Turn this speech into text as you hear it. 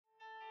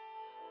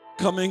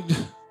coming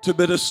to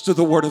minister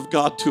the Word of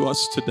God to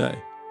us today.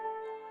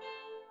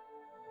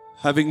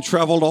 Having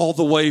traveled all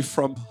the way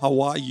from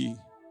Hawaii,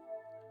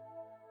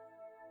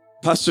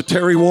 Pastor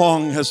Terry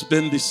Wong has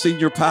been the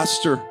senior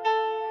pastor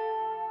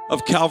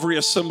of Calvary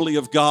Assembly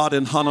of God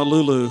in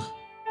Honolulu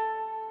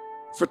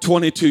for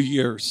 22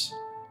 years.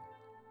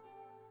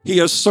 He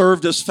has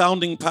served as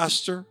founding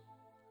pastor,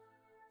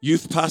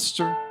 youth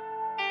pastor,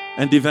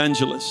 and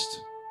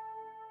evangelist.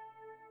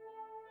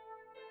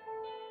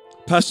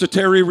 Pastor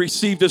Terry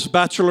received his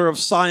Bachelor of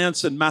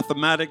Science in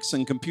Mathematics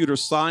and Computer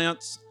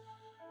Science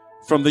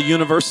from the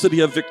University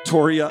of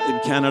Victoria in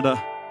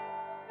Canada,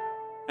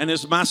 and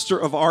his Master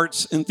of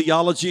Arts in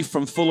Theology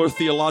from Fuller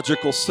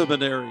Theological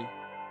Seminary.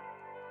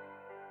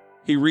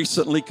 He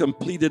recently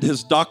completed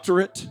his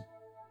doctorate,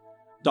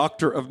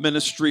 Doctor of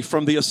Ministry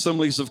from the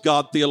Assemblies of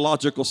God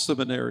Theological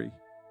Seminary.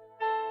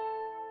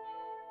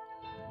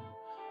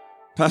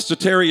 Pastor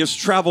Terry has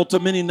traveled to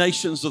many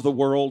nations of the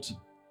world,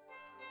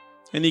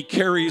 and he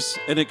carries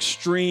an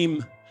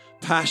extreme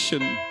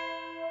passion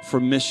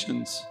for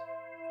missions.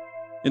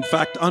 In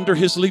fact, under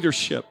his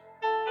leadership,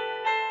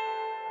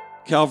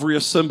 Calvary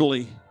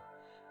Assembly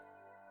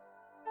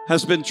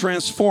has been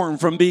transformed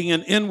from being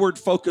an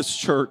inward-focused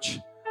church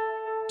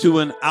to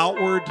an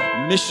outward,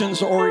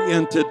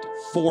 missions-oriented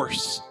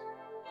force.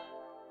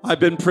 I've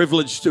been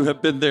privileged to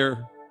have been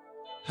there,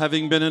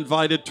 having been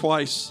invited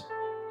twice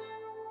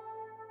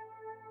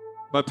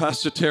by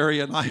Pastor Terry,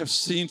 and I have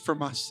seen for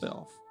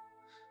myself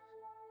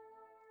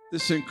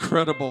this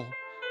incredible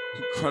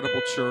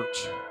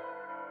church.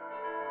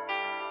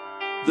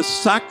 The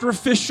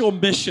sacrificial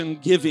mission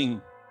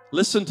giving,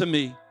 listen to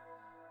me,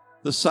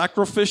 the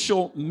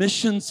sacrificial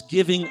missions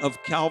giving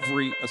of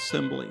Calvary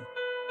Assembly.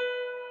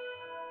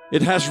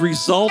 It has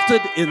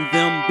resulted in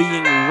them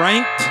being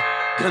ranked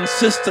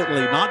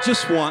consistently, not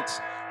just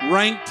once,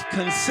 ranked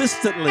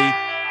consistently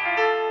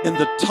in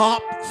the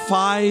top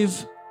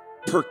 5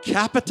 per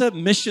capita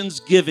missions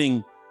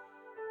giving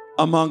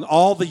among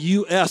all the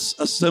U.S.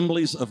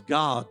 Assemblies of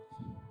God.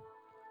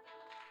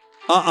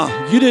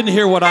 You didn't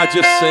hear what I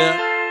just said.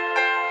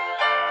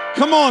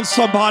 Come on,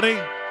 somebody.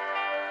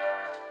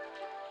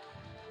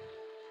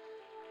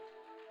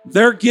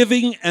 Their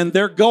giving and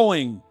their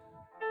going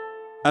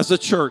as a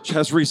church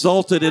has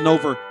resulted in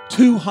over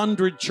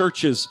 200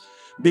 churches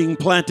being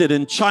planted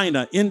in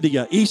China,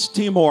 India, East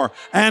Timor,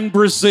 and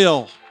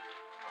Brazil,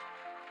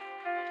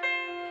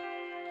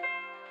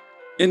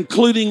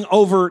 including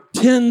over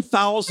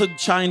 10,000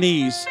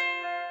 Chinese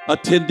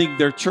attending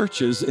their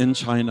churches in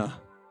China.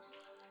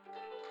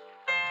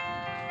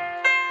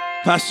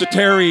 Pastor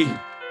Terry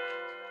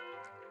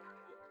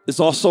is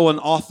also an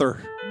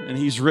author, and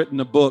he's written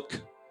a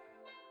book.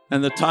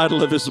 And the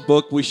title of his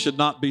book, we should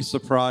not be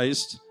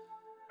surprised,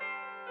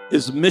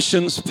 is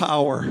Missions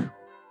Power.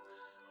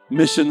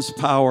 Missions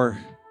Power.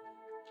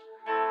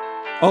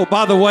 Oh,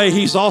 by the way,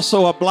 he's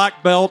also a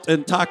black belt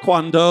in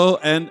Taekwondo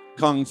and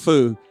Kung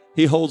Fu.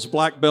 He holds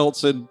black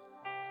belts in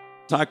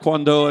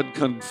Taekwondo and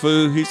Kung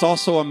Fu. He's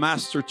also a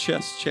master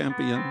chess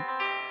champion.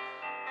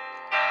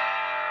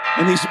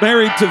 And he's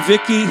married to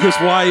Vicky, his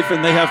wife,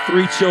 and they have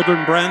 3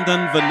 children,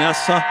 Brandon,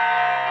 Vanessa,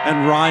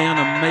 and Ryan.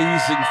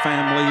 Amazing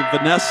family.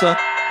 Vanessa,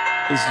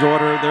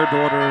 their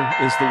daughter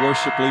is the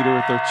worship leader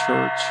at their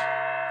church.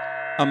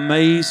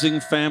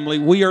 Amazing family.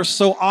 We are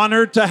so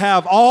honored to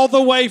have all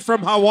the way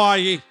from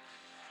Hawaii.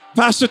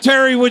 Pastor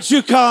Terry, would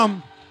you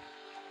come?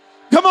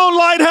 Come on,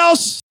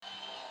 Lighthouse.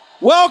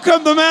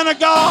 Welcome the man of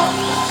God.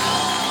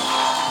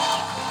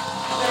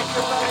 Thank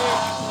you, buddy.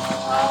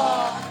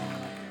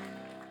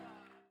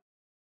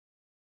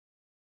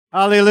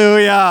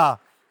 Hallelujah.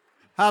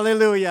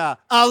 Hallelujah.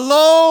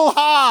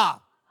 Aloha.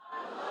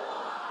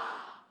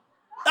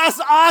 That's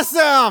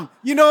awesome.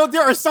 You know,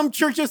 there are some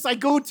churches I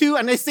go to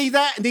and they say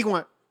that and they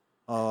go,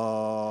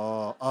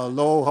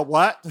 aloha,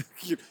 what?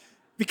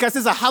 Because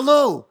it's a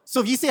hello. So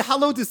if you say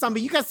hello to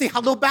somebody, you got to say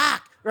hello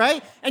back,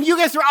 right? And you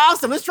guys are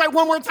awesome. Let's try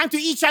one more time to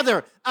each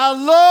other.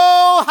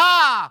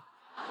 Aloha.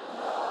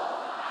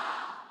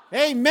 Aloha.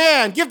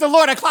 Amen. Give the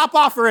Lord a clap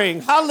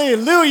offering.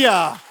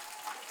 Hallelujah.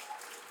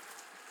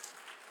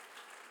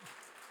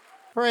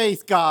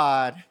 Praise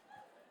God.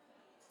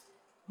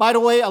 By the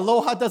way,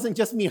 aloha doesn't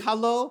just mean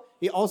hello.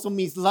 It also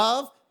means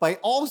love,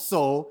 but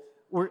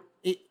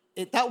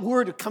that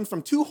word comes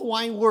from 2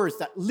 Hawaiian words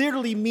that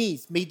literally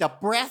means, may the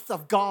breath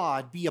of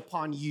God be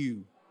upon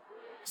you.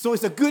 So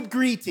it's a good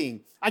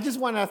greeting. I just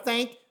want to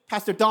thank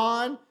Pastor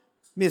Don,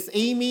 Miss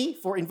Amy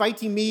for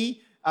inviting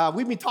me.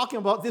 We've been talking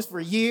about this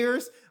for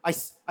years.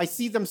 I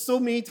see them so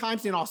many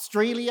times in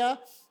Australia.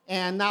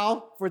 And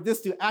now for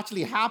this to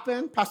actually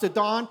happen, Pastor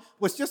Don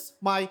was just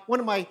one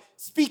of my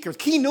speakers,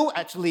 keynote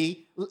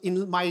actually,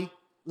 in my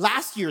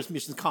last year's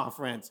missions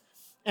conference.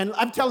 And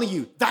I'm telling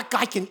you, that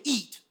guy can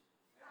eat.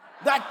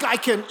 That guy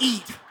can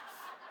eat.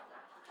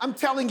 I'm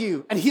telling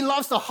you. And he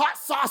loves the hot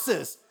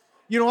sauces.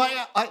 You know,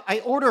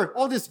 I ordered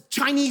all this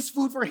Chinese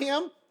food for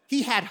him.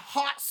 He had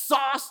hot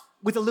sauce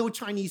with a little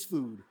Chinese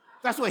food.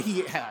 That's what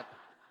he had.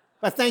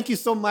 But thank you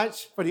so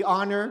much for the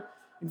honor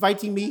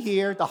inviting me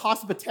here. The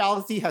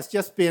hospitality has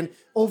just been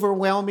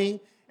overwhelming.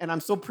 and I'm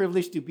so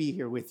privileged to be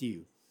here with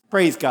you.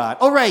 Praise God.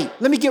 All right,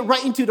 let me get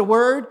right into the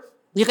word.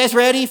 You guys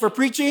ready for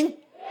preaching?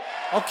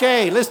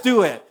 Okay, let's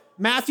do it.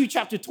 Matthew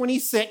chapter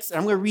 26, and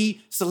I'm going to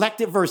read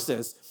selected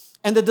verses.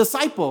 And the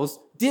disciples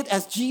did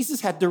as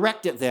Jesus had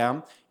directed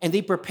them, and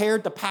they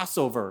prepared the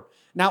Passover.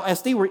 Now,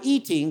 as they were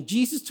eating,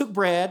 Jesus took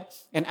bread,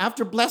 and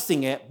after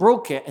blessing it,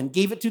 broke it, and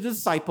gave it to the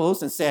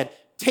disciples, and said,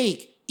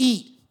 "Take,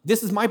 eat,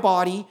 this is my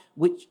body."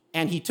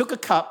 And he took a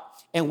cup,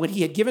 and when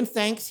he had given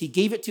thanks, he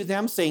gave it to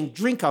them, saying,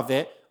 "Drink of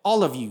it,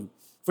 all of you.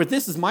 For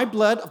this is my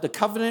blood of the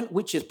covenant,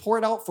 which is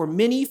poured out for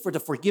many for the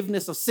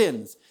forgiveness of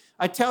sins.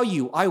 I tell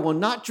you, I will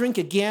not drink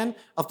again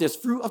of this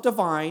fruit of the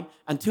vine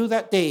until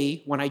that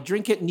day when I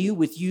drink it new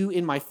with you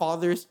in my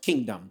Father's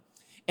kingdom."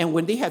 And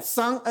when they had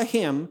sung a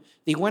hymn,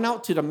 they went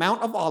out to the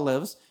Mount of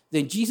Olives.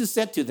 Then Jesus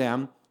said to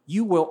them,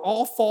 "You will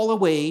all fall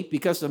away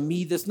because of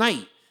me this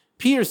night."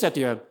 Peter said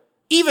to him,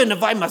 "Even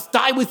if I must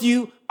die with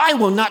you, I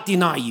will not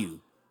deny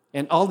you."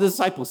 And all the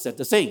disciples said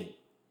the same.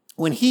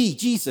 When he,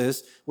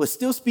 Jesus, was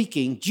still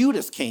speaking,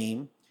 Judas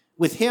came,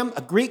 with him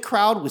a great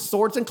crowd with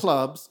swords and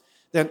clubs.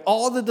 Then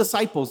all the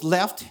disciples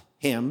left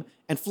him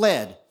and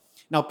fled.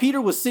 Now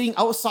Peter was sitting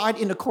outside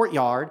in the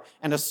courtyard,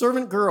 and a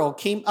servant girl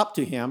came up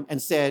to him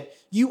and said,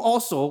 "You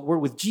also were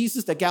with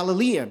Jesus the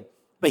Galilean."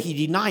 But he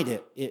denied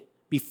it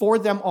before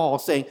them all,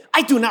 saying,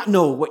 "I do not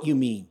know what you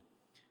mean."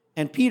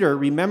 And Peter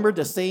remembered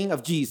the saying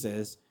of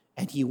Jesus,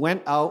 and he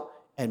went out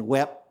and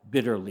wept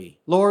bitterly.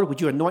 Lord,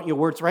 would you anoint your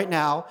words right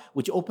now?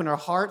 Would you open our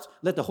hearts?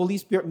 Let the Holy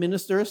Spirit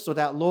minister so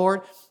that,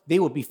 Lord, they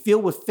will be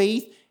filled with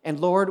faith. And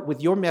Lord, with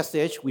your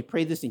message, we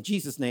pray this in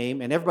Jesus'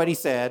 name. And everybody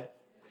said,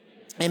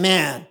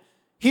 Amen.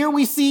 Here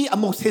we see a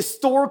most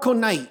historical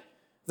night,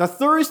 the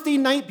Thursday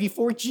night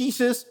before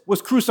Jesus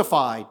was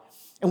crucified.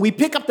 And we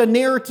pick up the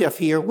narrative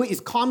here, which is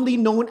commonly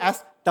known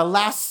as the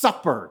Last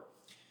Supper.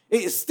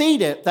 It is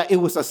stated that it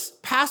was a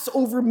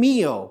Passover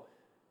meal.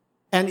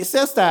 And it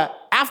says that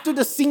after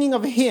the singing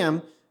of a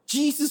hymn,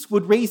 Jesus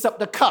would raise up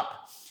the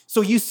cup. So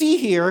you see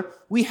here,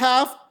 we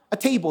have a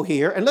table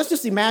here. And let's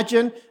just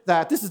imagine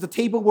that this is the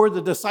table where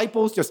the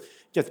disciples just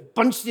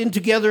bunched in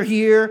together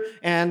here.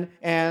 And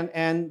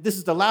this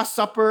is the Last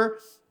Supper.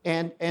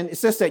 And it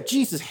says that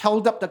Jesus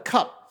held up the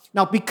cup.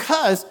 Now,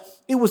 because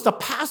it was the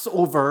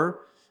Passover,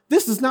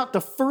 this is not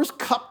the first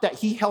cup that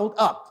he held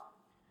up.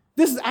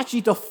 This is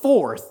actually the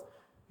fourth.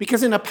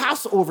 Because in a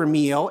Passover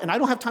meal, and I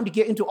don't have time to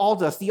get into all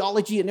the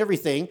theology and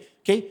everything,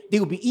 okay,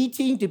 they would be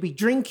eating, they'd be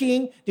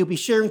drinking, they'll be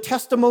sharing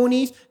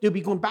testimonies, they'll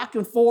be going back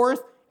and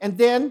forth, and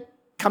then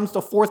comes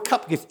the fourth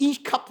cup, because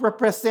each cup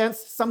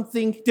represents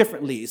something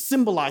differently. It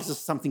symbolizes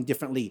something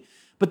differently.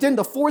 But then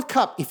the fourth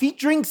cup, if he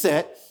drinks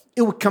it,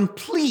 it would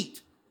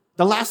complete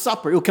the Last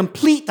Supper. It would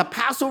complete the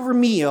Passover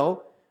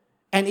meal,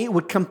 and it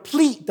would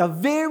complete the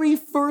very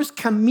first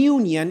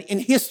communion in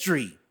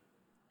history.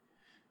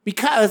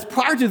 Because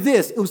prior to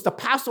this, it was the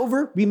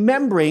Passover,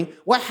 remembering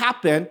what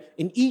happened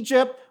in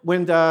Egypt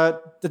when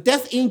the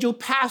death angel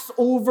passed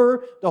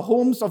over the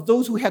homes of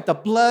those who had the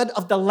blood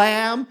of the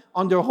lamb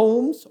on their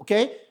homes,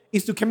 okay?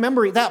 Is to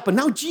commemorate that. But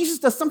now Jesus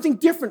does something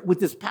different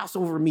with this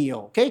Passover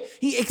meal, okay?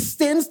 He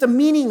extends the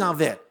meaning of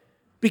it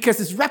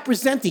because it's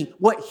representing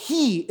what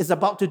he is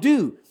about to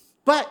do.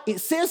 But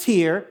it says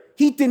here,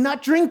 he did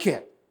not drink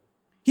it.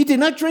 He did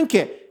not drink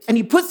it. And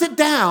he puts it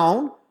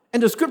down.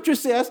 And the scripture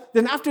says,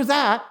 then after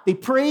that, they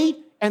prayed,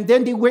 and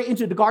then they went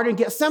into the Garden of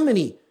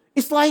Gethsemane.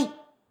 It's like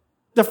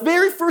the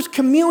very first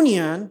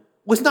communion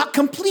was not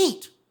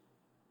complete.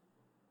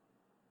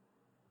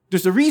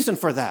 There's a reason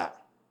for that.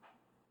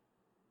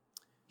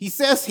 He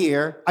says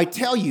here, "I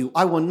tell you,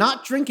 I will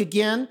not drink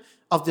again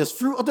of this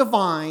fruit of the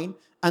vine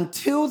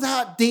until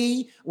that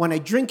day when I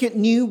drink it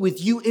new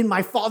with you in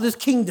my Father's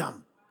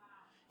kingdom."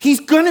 He's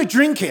going to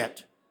drink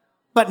it,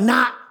 but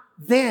not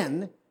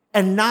then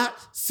and not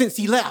since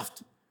he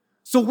left.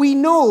 So we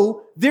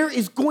know there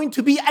is going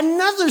to be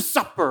another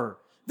supper.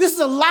 This is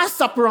the Last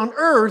Supper on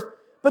earth,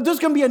 but there's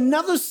going to be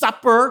another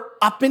supper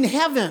up in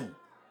heaven.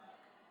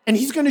 And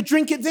he's going to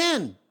drink it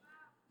then.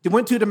 They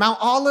went to the Mount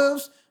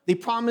Olives. They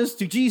promised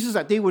to Jesus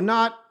that they would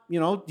not,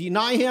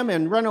 deny him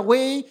and run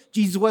away.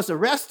 Jesus was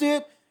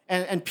arrested.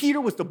 And Peter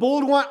was the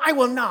bold one. I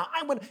will not.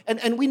 I would.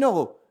 And we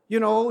know,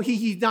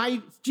 he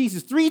denied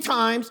Jesus 3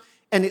 times.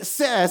 And it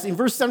says in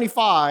verse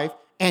 75,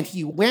 and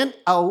he went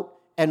out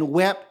and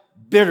wept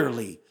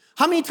bitterly.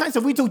 How many times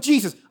have we told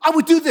Jesus, I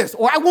would do this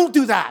or I won't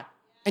do that,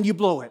 and you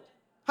blow it?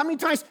 How many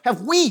times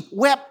have we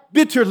wept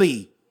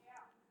bitterly?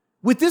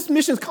 With this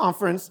missions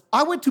conference,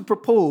 I want to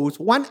propose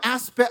one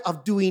aspect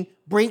of doing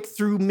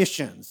breakthrough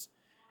missions,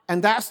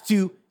 and that's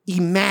to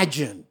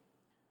imagine.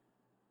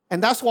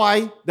 And that's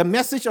why the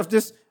message of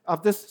this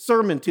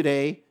sermon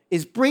today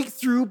is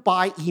breakthrough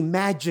by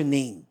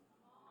imagining.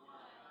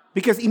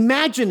 Because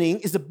imagining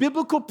is a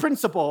biblical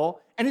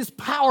principle and it's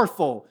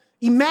powerful.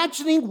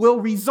 Imagining will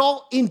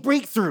result in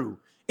breakthrough.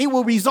 It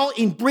will result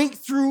in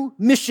breakthrough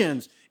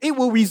missions. It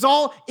will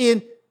result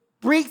in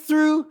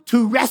breakthrough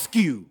to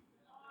rescue.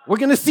 We're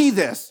going to see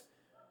this.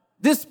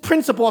 This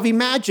principle of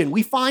imagine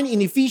we find in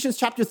Ephesians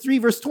chapter 3,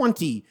 verse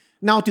 20.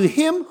 Now to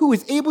him who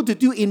is able to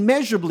do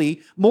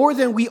immeasurably more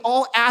than we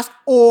all ask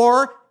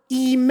or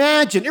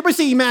imagine. Everybody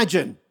say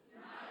imagine.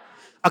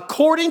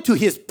 According to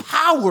his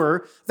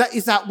power that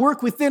is at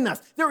work within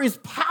us. There is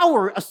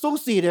power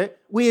associated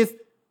with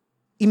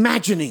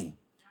imagining.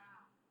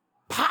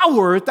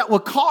 Power that will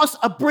cause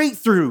a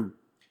breakthrough.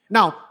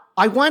 Now,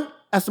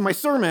 as my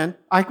sermon,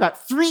 I've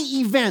got 3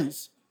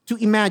 events to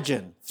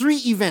imagine. 3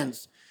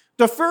 events.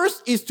 The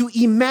first is to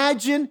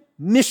imagine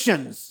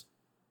missions.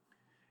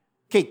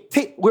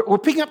 Okay, we're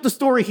picking up the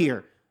story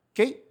here.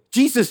 Okay,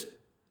 Jesus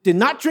did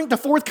not drink the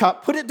 4th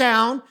cup, put it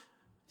down.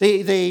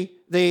 He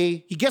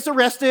gets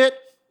arrested.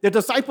 The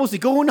disciples, they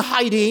go into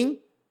hiding.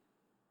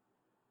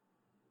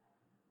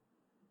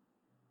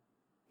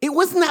 It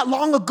wasn't that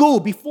long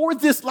ago, before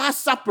this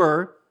Last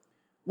Supper,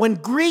 when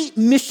great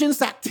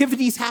missions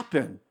activities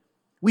happened.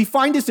 We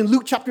find this in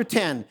Luke chapter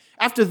 10.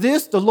 After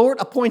this, the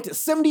Lord appointed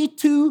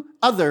 72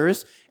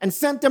 others and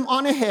sent them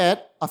on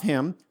ahead of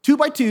him, 2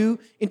 by 2,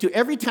 into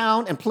every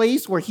town and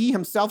place where he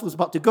himself was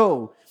about to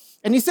go.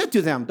 And he said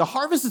to them, the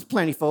harvest is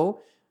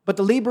plentiful, but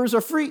the laborers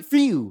are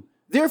few.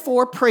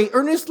 Therefore, pray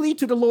earnestly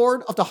to the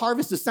Lord of the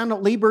harvest to send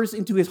out laborers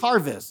into his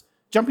harvest.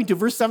 Jumping to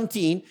verse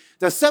 17,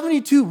 the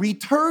 72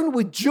 returned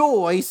with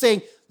joy,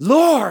 saying,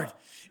 Lord,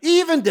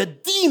 even the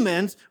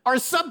demons are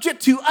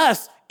subject to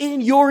us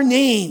in your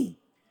name.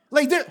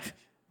 Like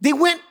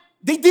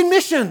they did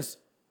missions.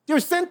 They were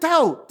sent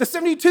out, the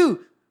 72.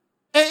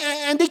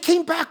 And they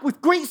came back with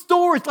great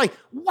stories like,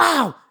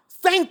 wow,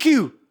 thank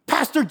you,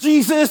 Pastor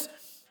Jesus,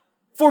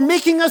 for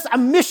making us a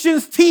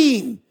missions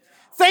team.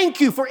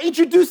 Thank you for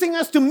introducing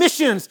us to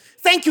missions.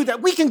 Thank you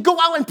that we can go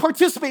out and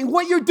participate in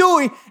what you're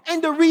doing,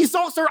 and the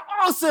results are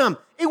awesome.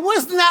 It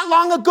wasn't that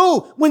long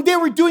ago when they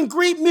were doing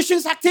great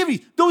missions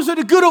activities. Those are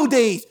the good old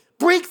days.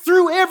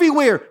 Breakthrough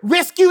everywhere,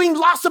 rescuing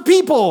lots of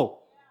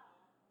people.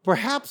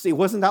 Perhaps it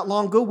wasn't that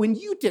long ago when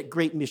you did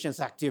great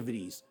missions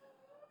activities.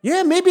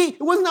 Yeah, maybe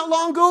it wasn't that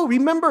long ago.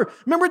 Remember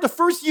the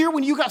first year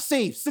when you got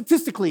saved,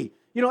 statistically.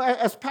 You know,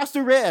 as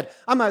Pastor read,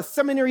 I'm a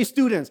seminary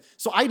student,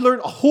 so I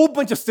learned a whole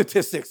bunch of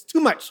statistics, too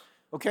much.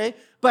 Okay,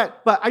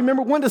 but I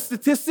remember one of the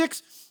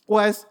statistics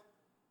was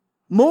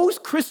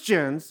most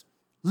Christians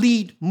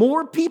lead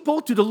more people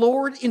to the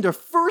Lord in their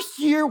first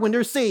year when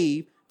they're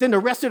saved than the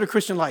rest of their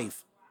Christian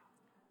life.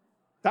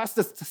 That's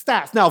the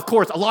stats. Now, of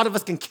course, a lot of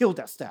us can kill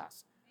that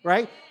stats,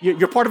 right?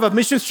 You're part of a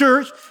missions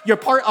church. You're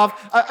part of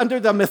under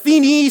the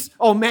Mathenes.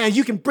 Oh man,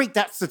 you can break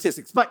that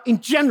statistics. But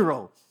in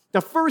general,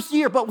 the first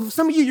year. But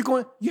some of you, you're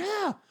going,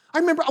 yeah. I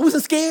remember I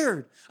wasn't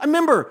scared. I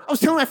remember I was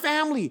telling my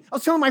family. I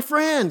was telling my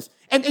friends.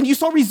 And you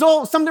saw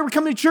results. Some of them were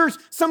coming to church.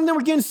 Some of them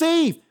were getting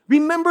saved.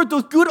 Remember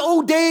those good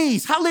old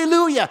days.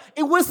 Hallelujah.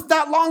 It wasn't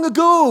that long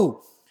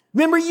ago.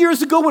 Remember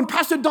years ago when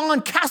Pastor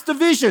Don cast a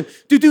vision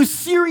to do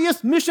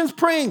serious missions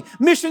praying,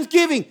 missions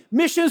giving,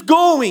 missions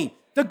going.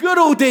 The good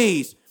old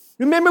days.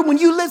 Remember when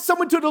you led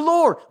someone to the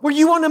Lord, were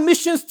you on a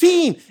missions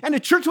team and the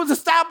church was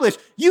established?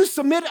 You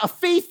submitted a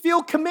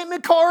faith-filled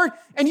commitment card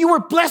and you were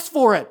blessed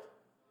for it.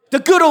 The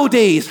good old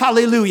days.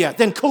 Hallelujah.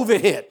 Then COVID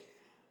hit.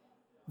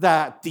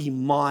 That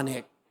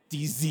demonic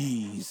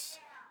disease.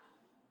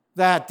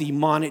 That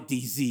demonic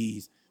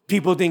disease.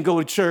 People didn't go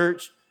to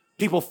church.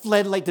 People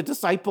fled like the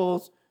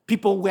disciples.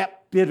 People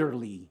wept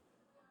bitterly,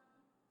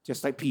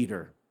 just like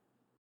Peter.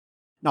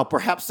 Now,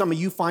 perhaps some of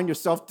you find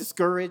yourself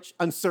discouraged,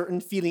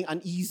 uncertain, feeling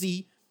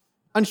uneasy,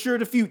 unsure of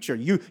the future.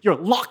 You're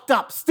locked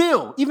up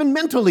still, even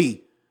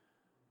mentally.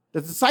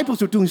 The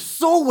disciples were doing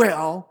so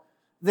well,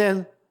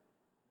 then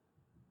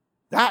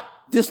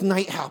this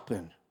night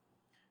happened,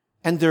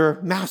 and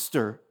their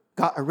master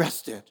got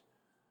arrested.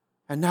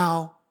 And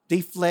now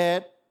they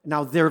fled, and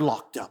now they're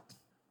locked up.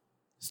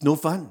 It's no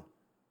fun.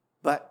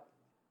 But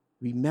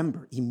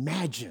remember,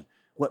 imagine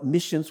what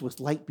missions was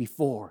like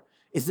before.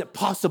 Is it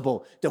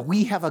possible that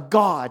we have a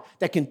God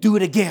that can do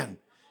it again?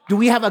 Do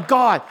we have a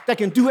God that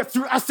can do it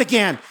through us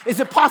again? Is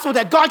it possible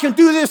that God can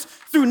do this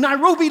through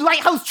Nairobi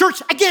Lighthouse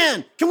Church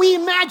again? Can we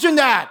imagine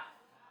that?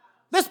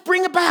 Let's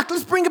bring it back.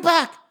 Let's bring it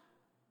back.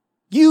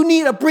 You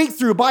need a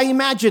breakthrough by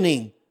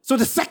imagining. So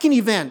the second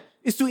event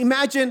is to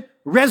imagine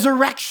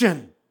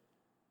resurrection.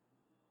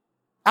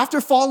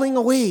 After falling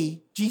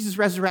away, Jesus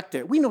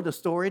resurrected. We know the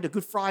story, the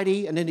Good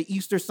Friday and then the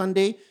Easter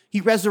Sunday. He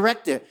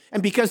resurrected.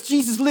 And because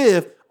Jesus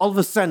lived, all of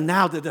a sudden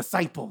now the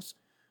disciples,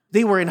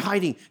 they were in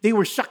hiding. They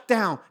were shut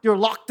down. They were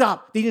locked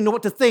up. They didn't know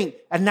what to think.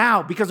 And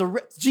now, because of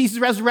Jesus'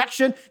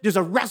 resurrection, there's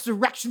a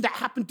resurrection that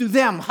happened to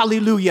them.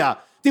 Hallelujah.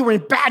 They were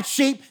in bad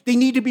shape. They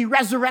need to be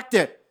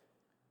resurrected.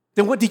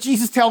 Then what did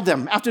Jesus tell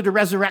them after the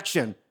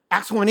resurrection?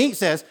 Acts 1:8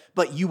 says,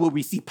 but you will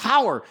receive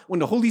power when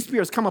the Holy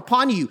Spirit has come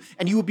upon you,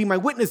 and you will be my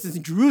witnesses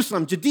in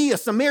Jerusalem, Judea,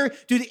 Samaria,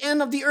 to the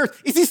end of the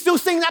earth. Is he still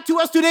saying that to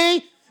us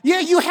today? Yeah,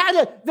 you had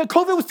it. The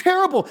COVID was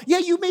terrible. Yeah,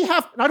 you may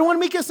have, and I don't want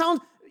to make it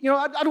sound,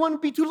 I don't want to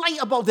be too light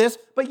about this,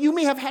 but you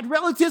may have had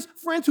relatives,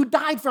 friends who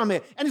died from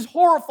it, and it's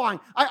horrifying.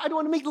 I don't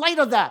want to make light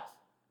of that.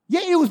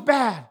 Yeah, it was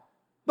bad,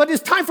 but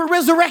it's time for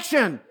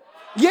resurrection.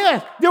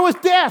 Yes, there was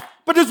death,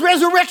 but there's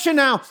resurrection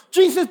now.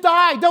 Jesus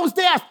died, there was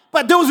death,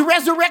 but there was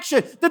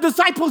resurrection. The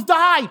disciples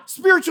died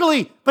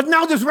spiritually, but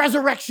now there's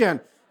resurrection.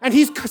 And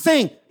he's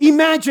saying,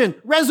 imagine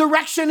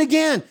resurrection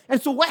again.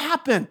 And so what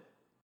happened?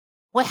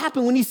 What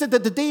happened when he said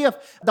that the day of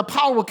the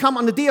power will come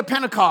on the day of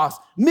Pentecost?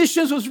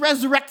 Missions was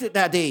resurrected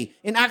that day.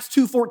 In Acts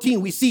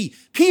 2:14, we see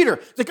Peter,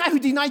 the guy who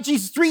denied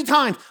Jesus 3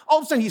 times, all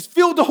of a sudden he's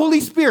filled with the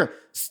Holy Spirit,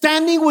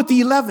 standing with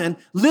the 11,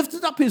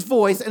 lifted up his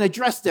voice and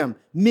addressed them,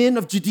 men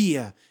of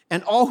Judea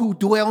and all who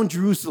dwell in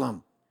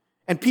Jerusalem.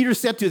 And Peter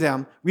said to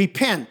them,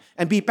 repent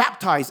and be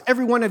baptized,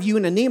 every one of you,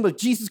 in the name of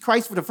Jesus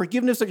Christ for the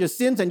forgiveness of your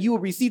sins, and you will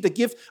receive the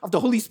gift of the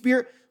Holy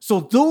Spirit.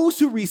 So those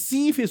who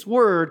receive his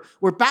word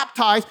were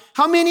baptized.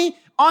 How many?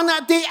 On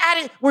that day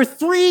added were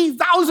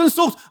 3,000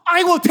 souls.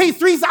 I will take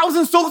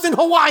 3,000 souls in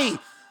Hawaii.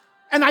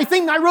 And I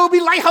think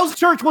Nairobi Lighthouse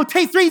Church will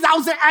take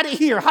 3,000 added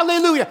here.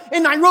 Hallelujah.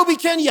 In Nairobi,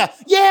 Kenya.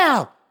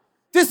 Yeah.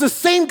 This is the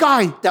same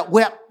guy that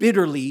wept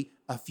bitterly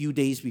a few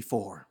days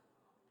before.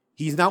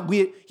 He's not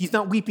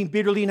weeping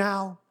bitterly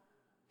now.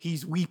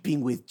 He's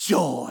weeping with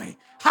joy.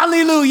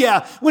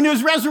 Hallelujah. When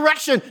there's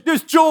resurrection,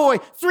 there's joy.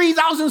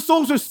 3,000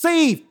 souls are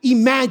saved.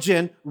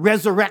 Imagine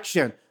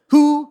resurrection.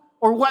 Who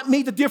or what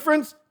made the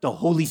difference? The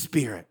Holy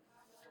Spirit.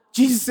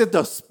 Jesus said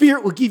the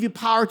Spirit will give you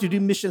power to do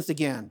missions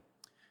again.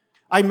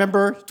 I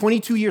remember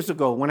 22 years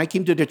ago when I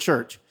came to the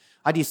church,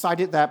 I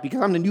decided that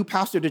because I'm the new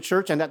pastor of the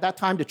church, and at that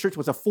time the church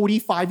was a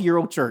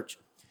 45-year-old church.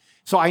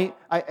 So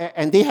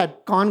and they had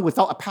gone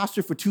without a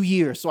pastor for 2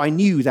 years. So I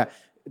knew that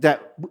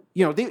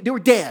they were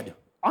dead.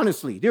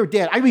 Honestly, they were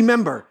dead. I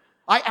remember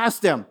I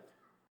asked them,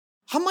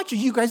 how much are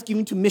you guys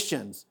giving to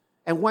missions?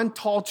 And one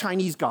tall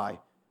Chinese guy,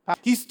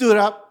 he stood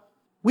up.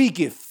 We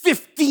give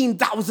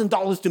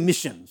 $15,000 to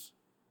missions.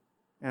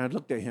 And I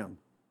looked at him.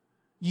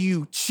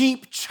 You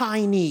cheap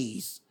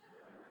Chinese.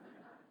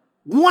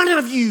 One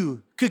of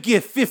you could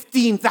give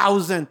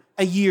 $15,000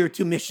 a year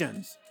to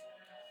missions.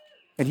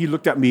 And he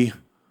looked at me.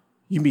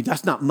 You mean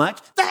that's not much?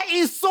 That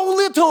is so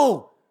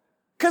little.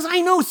 Because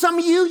I know some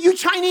of you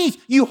Chinese,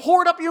 you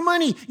hoard up your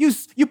money.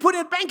 You put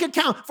in a bank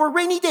account for a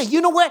rainy day. You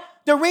know what?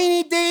 The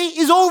rainy day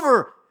is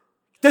over.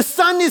 The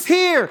sun is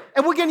here,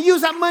 and we're going to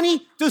use that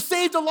money to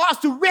save the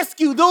lost, to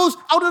rescue those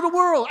out of the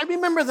world. I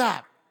remember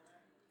that.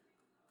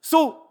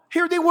 So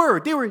here they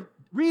were. They were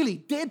really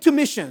dead to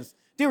missions.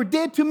 They were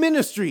dead to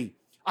ministry.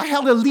 I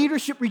held a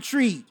leadership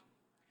retreat,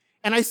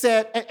 and I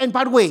said, and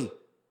by the way,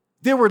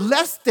 there were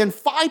less than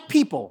 5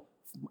 people,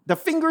 the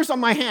fingers on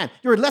my hand,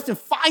 there were less than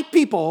 5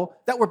 people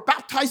that were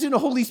baptized in the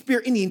Holy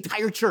Spirit in the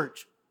entire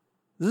church.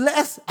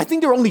 I think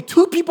there were only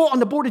 2 people on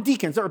the board of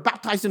deacons that were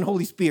baptized in the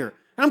Holy Spirit.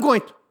 And I'm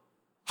going,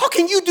 how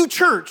can you do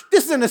church?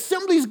 This is an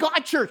Assemblies of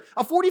God church,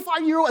 a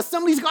 45-year-old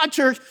Assemblies of God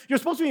church. You're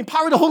supposed to be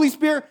empowered with the Holy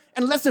Spirit,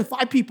 and less than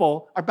 5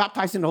 people are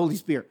baptized in the Holy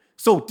Spirit.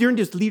 So during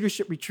this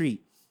leadership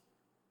retreat,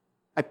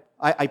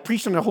 I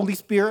preached on the Holy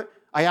Spirit.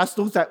 I asked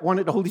those that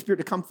wanted the Holy Spirit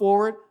to come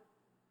forward.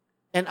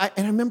 And I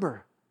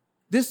remember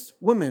this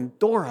woman,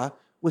 Dora,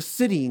 was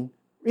sitting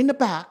in the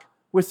back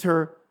with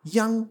her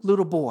young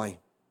little boy.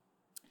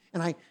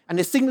 And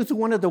I signaled to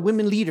one of the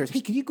women leaders, hey,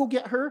 can you go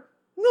get her?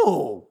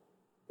 No.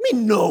 I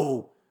mean,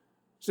 no.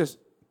 She says,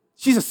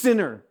 she's a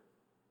sinner.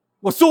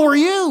 Well, so are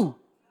you.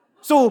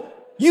 So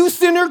you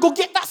sinner, go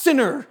get that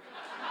sinner.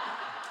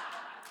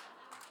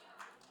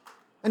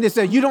 And they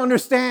said, you don't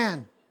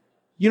understand.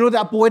 You know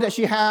that boy that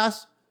she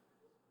has?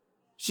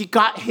 She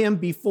got him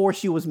before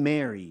she was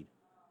married.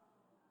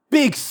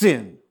 Big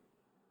sin.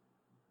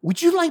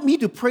 Would you like me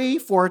to pray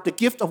for the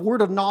gift of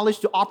word of knowledge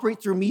to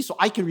operate through me so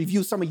I can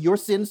review some of your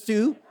sins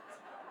too?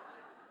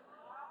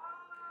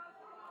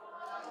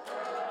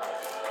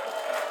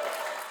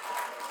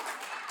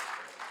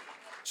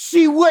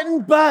 She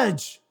wouldn't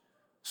budge.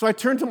 So I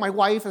turned to my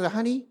wife and said,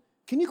 honey,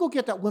 can you go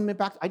get that woman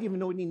back? I didn't even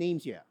know any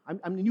names yet.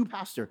 I'm the new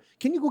pastor.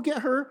 Can you go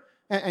get her?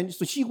 And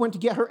so she went to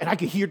get her, and I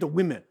could hear the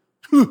women.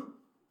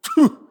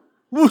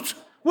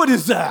 What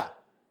is that?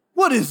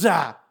 What is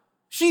that?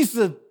 She's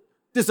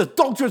this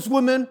adulterous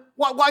woman.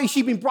 Why is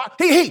she being brought?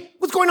 Hey,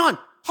 what's going on?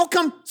 How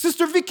come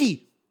Sister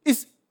Vicky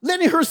is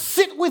letting her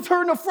sit with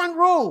her in the front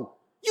row?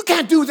 You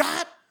can't do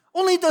that.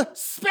 Only the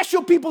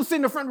special people sit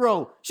in the front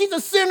row. She's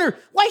a sinner.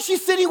 Why is she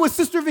sitting with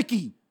Sister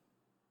Vicky?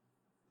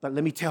 But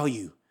let me tell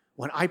you,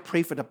 when I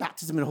prayed for the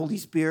baptism in the Holy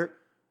Spirit,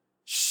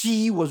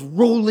 she was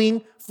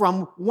rolling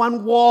from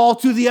one wall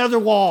to the other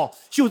wall.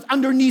 She was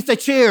underneath the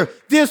chair.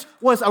 This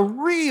was a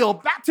real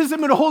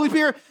baptism in the Holy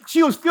Spirit.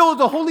 She was filled with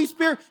the Holy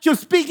Spirit. She was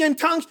speaking in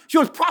tongues. She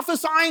was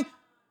prophesying.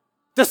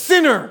 The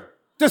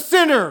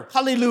sinner,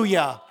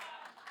 hallelujah.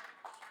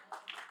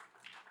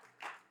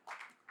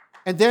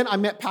 And then I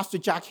met Pastor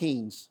Jack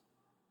Haynes.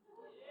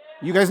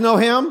 You guys know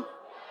him?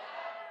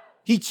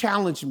 He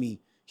challenged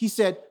me. He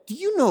said, do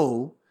you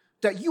know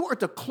that you are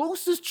the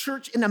closest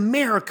church in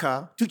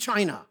America to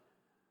China?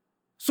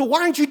 So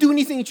why aren't you doing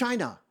anything in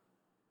China?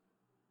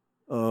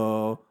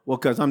 Well,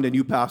 because I'm the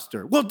new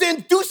pastor. Well,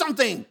 then do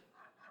something.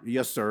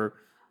 Yes, sir.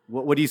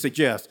 What do you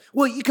suggest?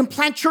 Well, you can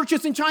plant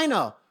churches in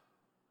China.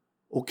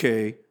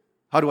 Okay.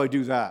 How do I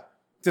do that?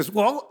 He says,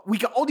 well, we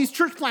got all these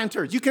church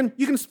planters. You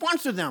can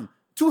sponsor them.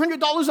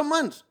 $200 a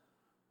month.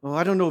 Oh,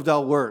 I don't know if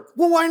that'll work.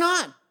 Well, why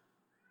not?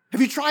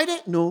 Have you tried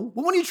it? No.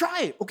 Well, when do you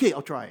try it? Okay,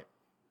 I'll try it.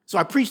 So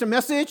I preached a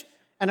message,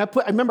 and I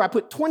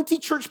put 20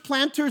 church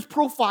planters'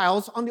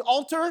 profiles on the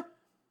altar.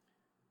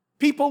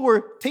 People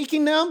were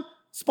taking them,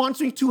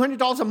 sponsoring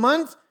 $200 a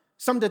month.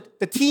 Some of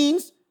the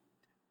teens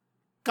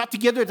got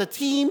together as a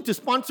team to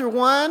sponsor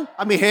one.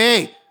 I mean,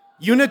 hey,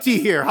 unity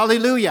here.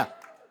 Hallelujah.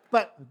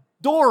 But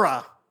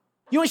Dora,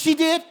 you know what she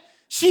did?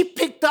 She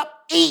picked up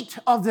 8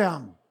 of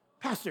them.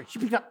 Pastor, she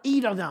picked up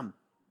 8 of them.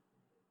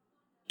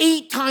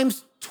 8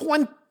 times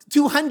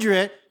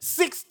 200,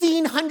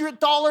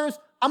 $1,600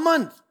 a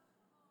month.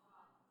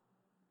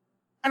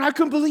 And I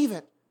couldn't believe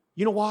it.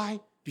 You know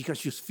why? Because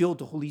she was filled with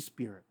the Holy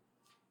Spirit.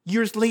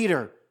 Years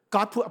later,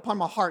 God put upon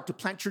my heart to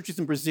plant churches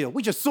in Brazil,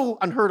 which is so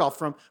unheard of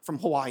from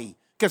Hawaii.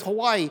 Because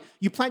Hawaii,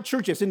 you plant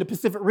churches in the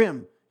Pacific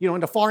Rim, in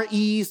the Far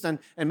East and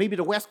maybe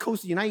the West Coast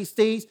of the United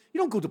States. You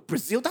don't go to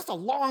Brazil. That's a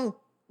long,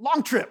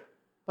 long trip.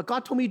 But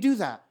God told me to do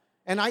that.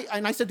 And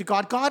I said to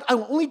God, I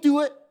will only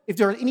do it if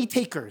there are any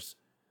takers.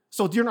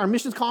 So during our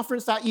missions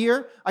conference that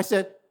year, I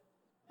said,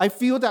 I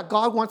feel that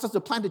God wants us to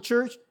plant a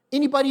church.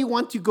 Anybody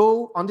want to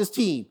go on this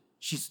team?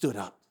 She stood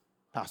up,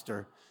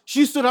 Pastor.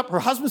 She stood up, her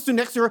husband stood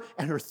next to her,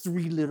 and her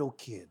 3 little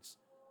kids.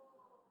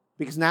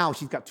 Because now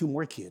she's got 2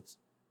 more kids.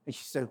 And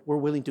she said, we're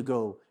willing to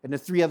go. And the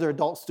 3 other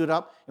adults stood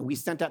up, and we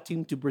sent that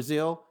team to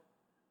Brazil.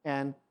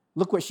 And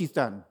look what she's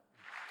done.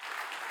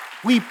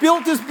 We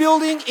built this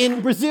building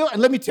in Brazil,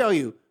 and let me tell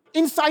you,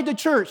 inside the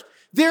church,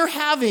 they're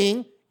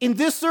having, in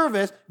this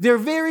service, their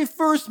very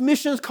first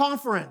missions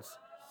conference.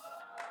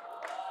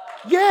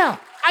 Yeah,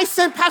 I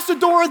sent Pastor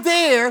Dora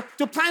there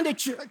to plant a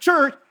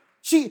church.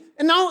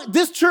 And now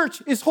this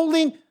church is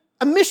holding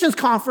a missions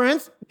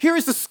conference. Here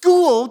is the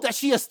school that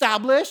she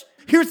established.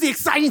 Here's the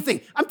exciting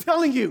thing. I'm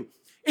telling you,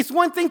 it's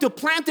one thing to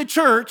plant a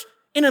church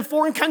in a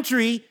foreign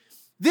country.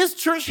 This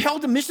church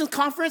held a missions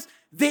conference.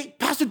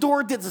 Pastor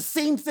Dora did the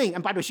same thing.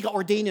 And by the way, she got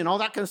ordained and all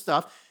that kind of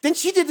stuff. Then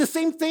she did the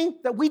same thing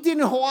that we did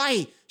in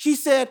Hawaii. She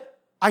said,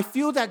 I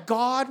feel that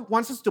God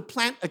wants us to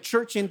plant a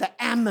church in the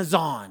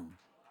Amazon.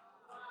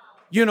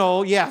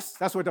 Yes,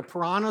 that's where the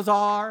piranhas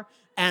are,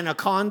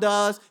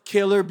 anacondas,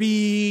 killer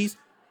bees.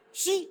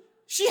 She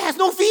has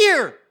no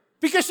fear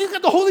because she's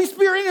got the Holy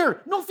Spirit in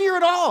her. No fear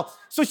at all.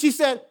 So she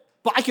said,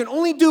 but I can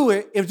only do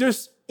it if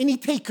there's any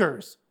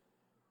takers.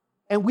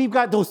 And we've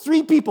got those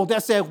 3 people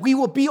that said, we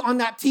will be on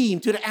that team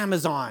to the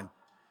Amazon.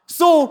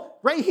 So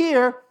right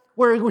here,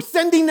 we're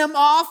sending them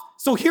off.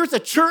 So here's a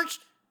church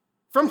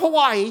from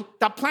Hawaii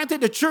that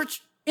planted a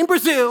church in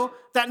Brazil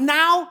that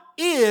now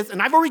is,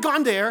 and I've already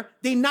gone there,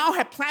 they now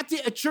have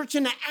planted a church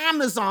in the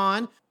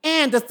Amazon.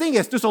 And the thing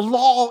is, there's a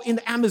law in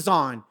the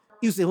Amazon.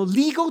 It's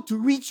illegal to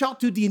reach out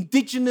to the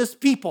indigenous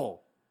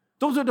people.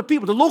 Those are the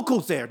people, the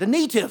locals there, the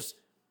natives.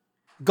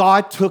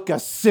 God took a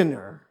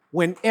sinner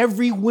when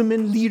every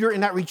women leader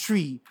in that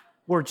retreat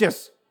were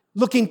just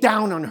looking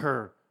down on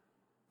her.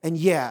 And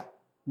yet,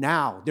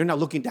 now they're not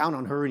looking down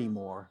on her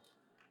anymore.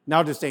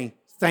 Now they're saying,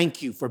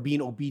 thank you for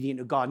being obedient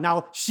to God.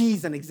 Now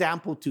she's an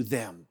example to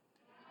them.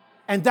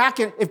 And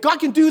if God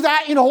can do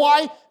that in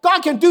Hawaii,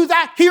 God can do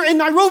that here in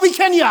Nairobi,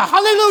 Kenya.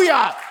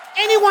 Hallelujah.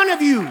 Any one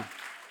of you.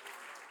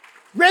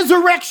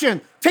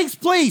 Resurrection takes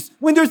place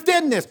when there's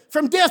deadness,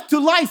 from death to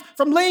life,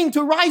 from laying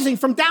to rising,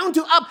 from down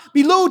to up,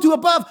 below to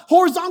above,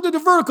 horizontal to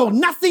vertical,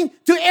 nothing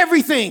to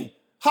everything.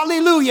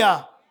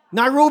 Hallelujah.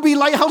 Nairobi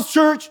Lighthouse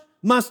Church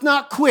must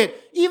not quit.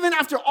 Even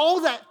after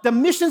all that, the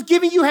missions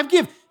giving you have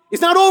given,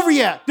 it's not over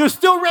yet. There's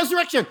still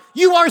resurrection.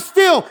 You are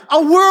still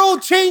a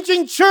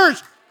world-changing church.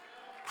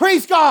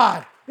 Praise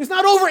God. It's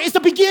not over. It's the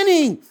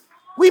beginning.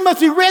 We must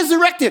be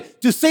resurrected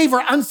to save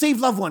our unsaved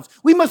loved ones.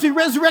 We must be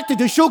resurrected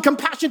to show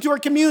compassion to our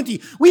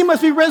community. We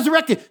must be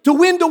resurrected to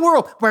win the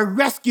world by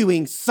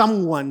rescuing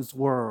someone's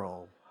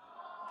world.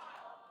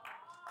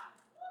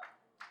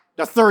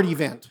 The third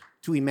event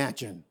to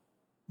imagine.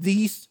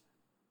 This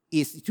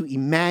is to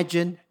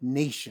imagine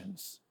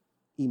nations.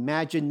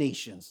 Imagine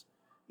nations.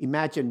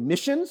 Imagine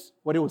missions,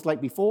 what it was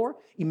like before.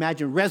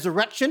 Imagine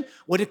resurrection,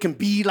 what it can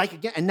be like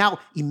again. And now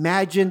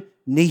imagine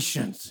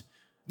nations.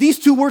 These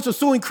 2 words are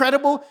so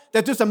incredible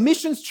that there's a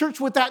missions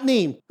church with that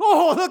name.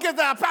 Oh, look at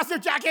that, Pastor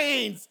Jack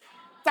Haynes.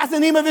 That's the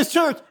name of his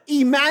church,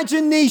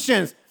 Imagine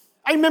Nations.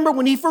 I remember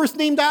when he first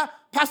named that,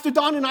 Pastor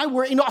Don and I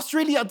were in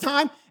Australia at the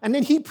time, and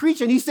then he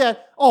preached and he said,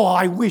 oh,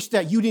 I wish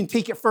that you didn't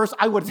take it first.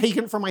 I would have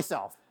taken it for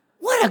myself.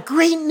 What a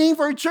great name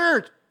for a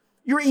church.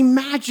 You're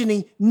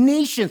imagining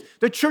nations.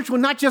 The church will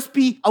not just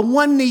be a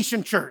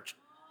one-nation church.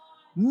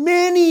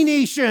 Many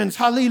nations,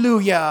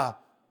 hallelujah.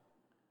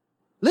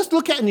 Let's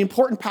look at an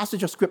important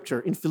passage of scripture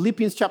in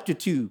Philippians chapter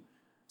 2,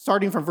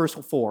 starting from verse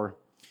 4.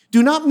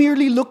 Do not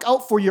merely look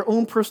out for your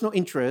own personal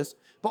interests,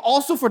 but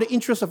also for the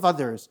interests of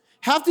others.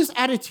 Have this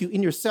attitude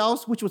in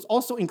yourselves, which was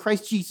also in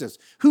Christ Jesus,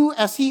 who,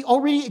 as he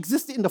already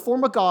existed in the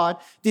form of God,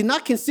 did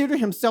not consider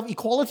himself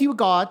equality with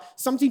God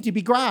something to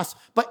be grasped,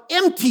 but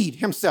emptied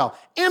himself,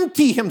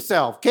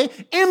 okay?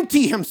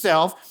 Empty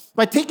himself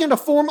by taking the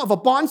form of a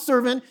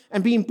bondservant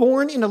and being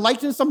born in the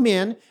likeness of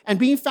men and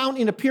being found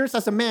in appearance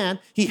as a man,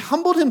 he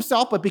humbled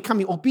himself by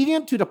becoming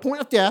obedient to the point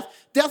of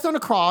death on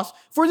the cross.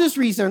 For this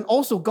reason,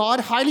 also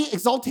God highly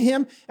exalted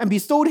him and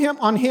bestowed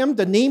on him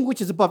the name which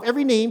is above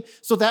every name,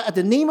 so that at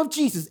the name of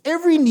Jesus,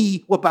 every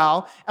knee will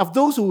bow of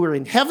those who are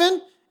in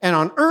heaven and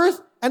on earth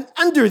and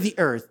under the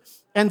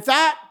earth. And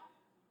that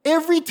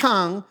every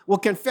tongue will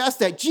confess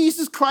that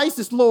Jesus Christ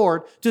is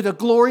Lord to the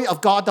glory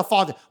of God the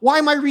Father. Why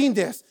am I reading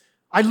this?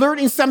 I learned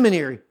in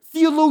seminary,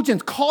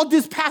 theologians call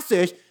this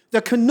passage the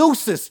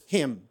kenosis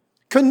hymn.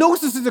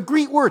 Kenosis is a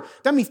Greek word.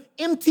 That means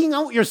emptying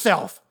out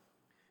yourself.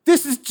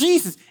 This is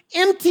Jesus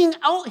emptying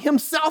out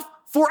himself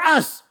for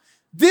us.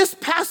 This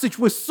passage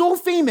was so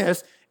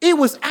famous, it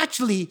was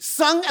actually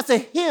sung as a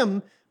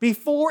hymn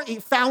before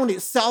it found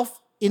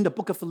itself in the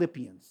book of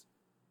Philippians.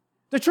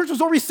 The church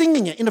was already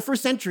singing it in the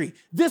first century.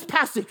 This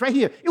passage right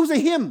here, it was a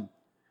hymn.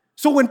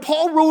 So when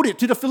Paul wrote it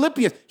to the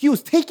Philippians, he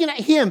was taking that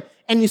hymn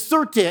and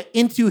inserted it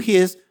into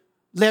his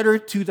letter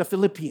to the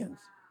Philippians.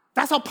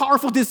 That's how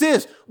powerful this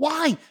is.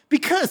 Why?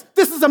 Because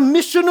this is a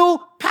missional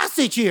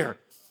passage here.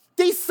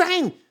 They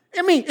sang.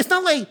 I mean, it's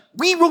not like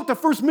we wrote the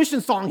first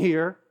mission song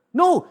here.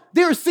 No,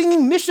 they were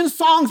singing mission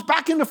songs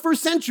back in the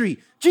first century.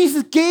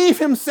 Jesus gave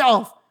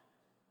himself.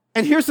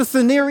 And here's the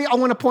scenario I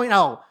want to point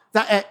out,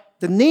 that at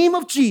the name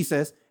of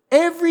Jesus,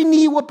 every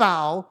knee will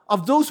bow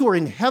of those who are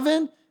in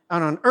heaven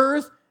and on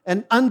earth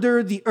and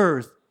under the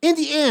earth. In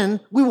the end,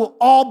 we will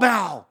all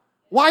bow.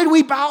 Why do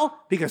we bow?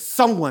 Because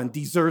someone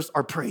deserves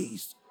our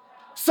praise.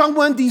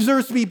 Someone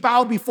deserves to be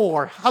bowed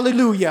before.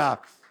 Hallelujah.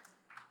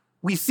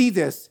 We see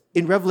this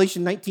in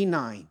Revelation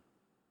 19:9.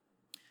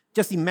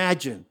 Just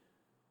imagine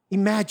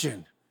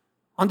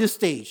on this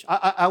stage.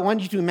 I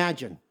want you to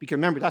imagine, because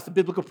remember, that's the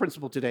biblical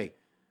principle today.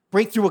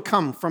 Breakthrough will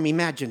come from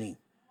imagining.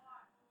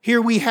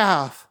 Here we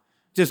have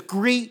this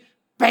great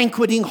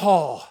banqueting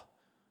hall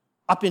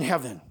up in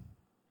heaven.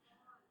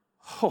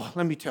 Oh,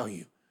 let me tell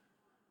you,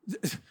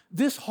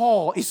 this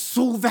hall is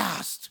so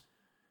vast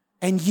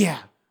and yet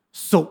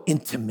so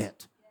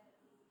intimate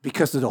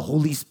because of the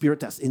Holy Spirit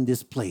that's in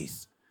this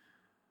place.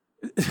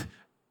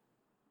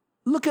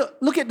 Look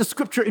at the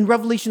scripture in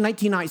Revelation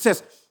 19:9. It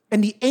says,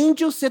 and the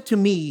angel said to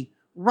me,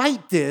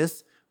 write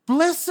this,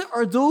 blessed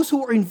are those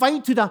who are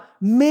invited to the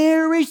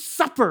marriage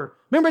supper.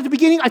 Remember at the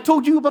beginning, I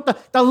told you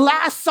about the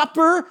last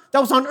supper that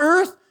was on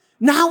earth?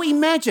 Now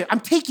imagine,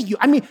 I'm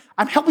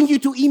helping you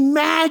to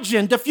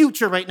imagine the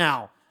future right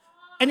now.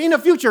 And in the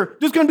future,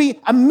 there's going to be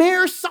a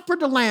marriage supper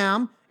to the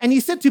Lamb. And he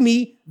said to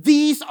me,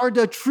 these are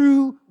the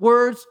true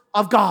words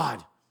of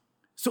God.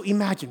 So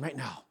imagine right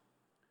now.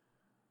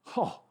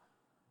 Oh,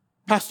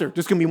 Pastor,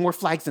 there's going to be more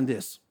flags than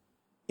this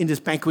in this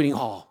banqueting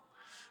hall.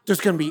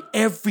 There's going to be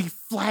every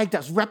flag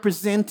that's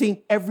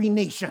representing every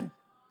nation.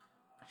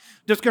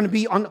 There's going to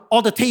be on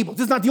all the tables.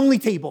 This is not the only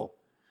table.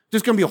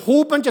 There's going to be a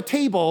whole bunch of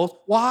tables.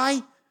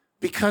 Why?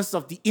 Because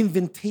of the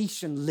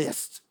invitation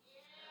list.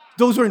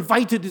 Those who are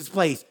invited to this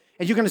place.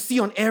 And you're going to see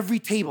on every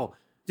table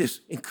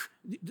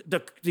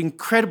the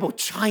incredible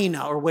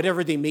china or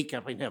whatever they make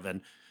up in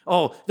heaven.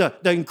 Oh,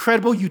 the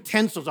incredible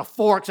utensils, the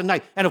forks and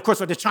knives. And of course,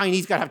 for the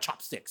Chinese, got to have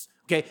chopsticks.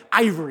 Okay,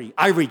 ivory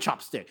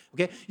chopstick.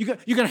 Okay, you're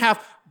going to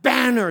have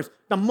banners,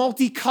 the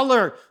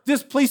multicolor.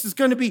 This place is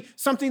going to be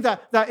something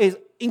that is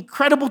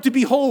incredible to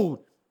behold.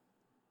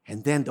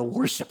 And then the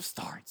worship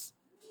starts.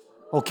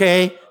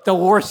 Okay, the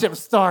worship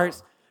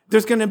starts.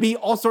 There's going to be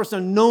all sorts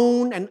of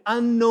known and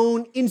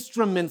unknown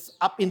instruments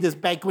up in this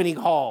banqueting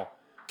hall.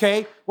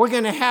 Okay, we're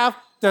going to have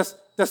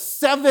the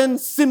 7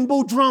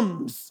 cymbal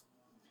drums.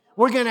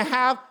 We're going to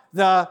have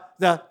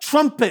the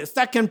trumpets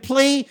that can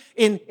play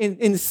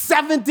in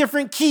 7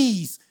 different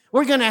keys.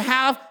 We're going to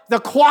have the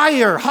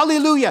choir,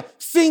 hallelujah,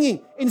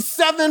 singing in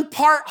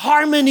 7-part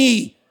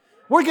harmony.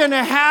 We're going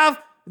to have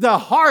the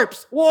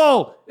harps.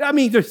 Whoa,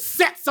 there's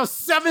sets of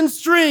 7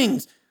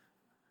 strings.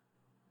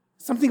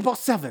 Something about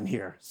 7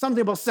 here.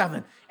 Something about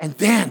 7. And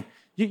then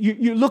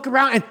you look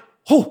around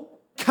and,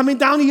 coming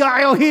down the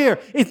aisle here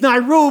is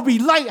Nairobi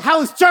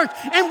Lighthouse Church.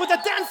 And with the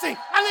dancing,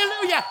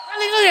 hallelujah,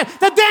 hallelujah,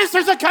 the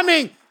dancers are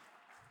coming.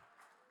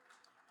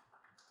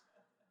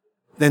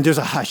 Then there's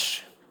a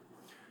hush.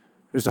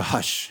 There's a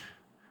hush.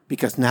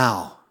 Because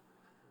now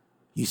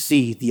you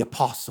see the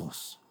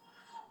apostles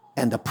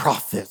and the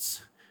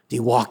prophets, they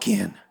walk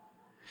in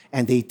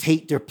and they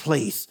take their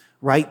place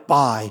right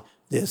by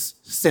this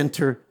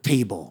center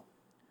table.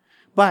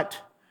 But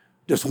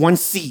there's one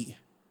seat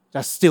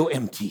that's still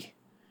empty.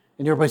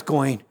 And everybody's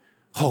going,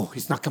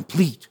 it's not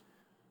complete.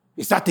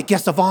 Is that the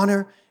guest of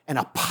honor? And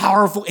a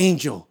powerful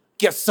angel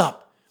gets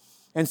up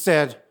and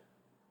said,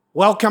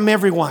 welcome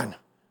everyone.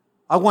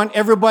 I want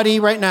everybody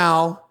right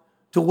now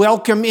to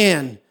welcome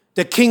in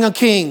the King of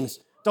Kings,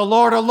 the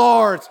Lord of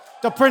Lords,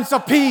 the Prince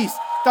of Peace,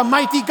 the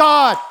mighty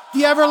God,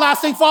 the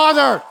everlasting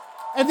Father.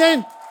 And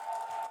then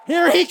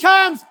here he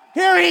comes,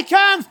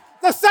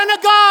 the Son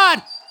of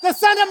God, the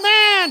Son of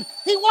Man.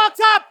 He walks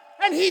up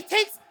and he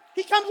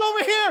comes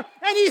over here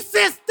and he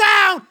sits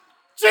down.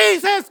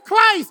 Jesus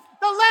Christ,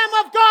 the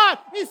Lamb of God,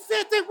 is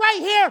sitting right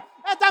here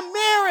at the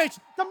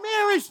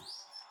marriage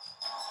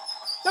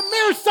The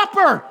marriage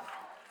supper.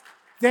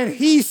 Then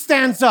he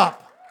stands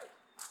up.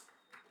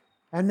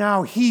 And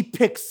now he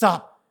picks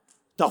up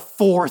the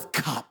fourth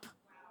cup.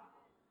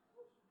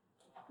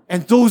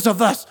 And those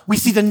of us, we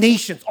see the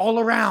nations all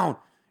around.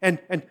 And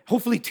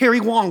hopefully Terry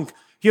Wong,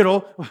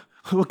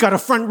 we've got a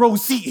front row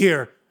seat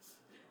here.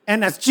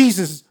 And as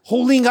Jesus is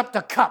holding up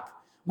the cup,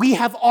 we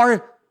have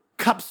our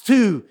cups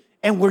too.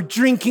 And we're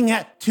drinking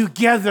it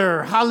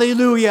together.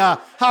 Hallelujah.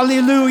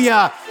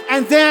 Hallelujah.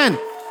 And then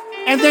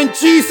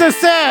Jesus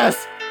says,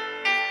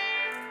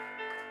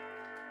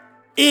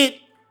 it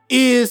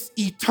is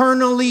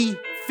eternally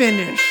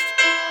finished.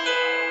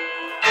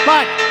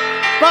 But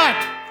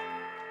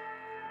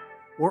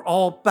we're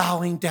all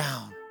bowing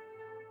down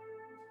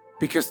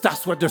because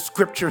that's what the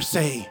scriptures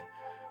say.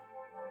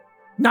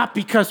 Not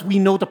because we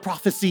know the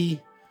prophecy,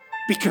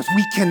 because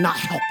we cannot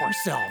help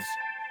ourselves.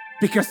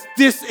 Because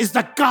this is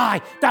the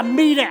guy that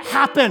made it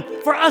happen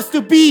for us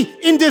to be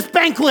in this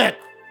banquet.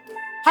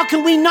 How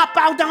can we not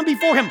bow down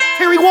before him?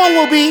 Terry Wong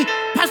will be,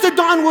 Pastor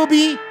Don will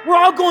be, we're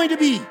all going to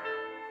be.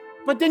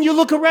 But then you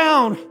look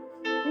around,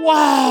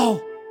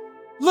 wow,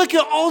 look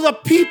at all the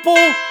people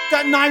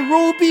that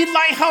Nairobi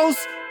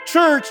Lighthouse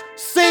Church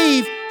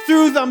saved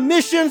through the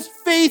missions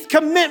faith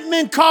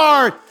commitment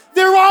card.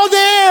 They're all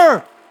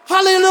there.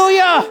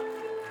 Hallelujah.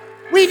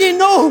 We didn't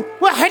know.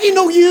 Well, I didn't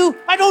know you.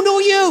 I don't know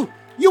you.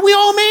 We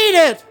all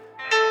made it.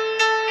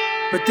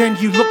 But then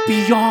you look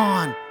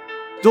beyond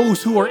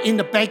those who are in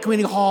the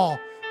banqueting hall.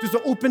 There's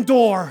an open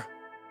door.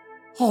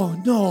 Oh,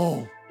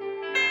 no.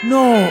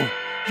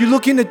 You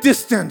look in the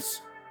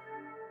distance.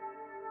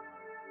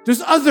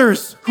 There's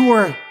others who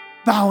are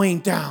bowing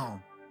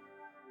down.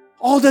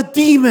 All the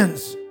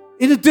demons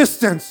in the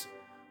distance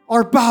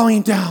are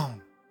bowing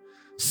down.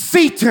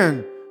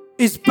 Satan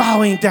is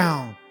bowing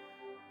down.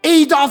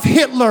 Adolf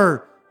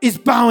Hitler is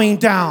bowing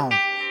down.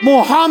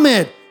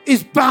 Mohammed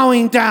is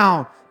bowing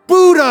down.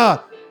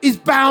 Buddha is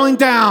bowing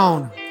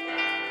down.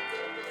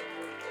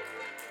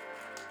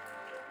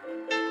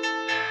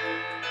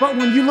 But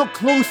when you look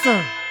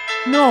closer,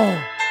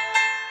 no,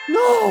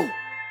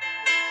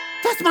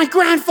 that's my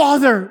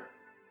grandfather.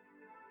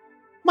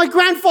 My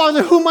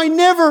grandfather whom I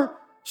never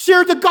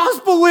shared the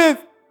gospel with.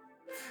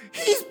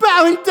 He's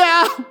bowing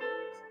down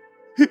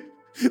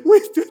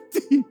with the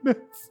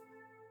demons.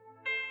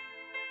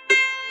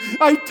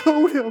 I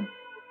told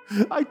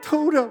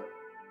him,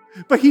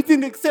 but he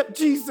didn't accept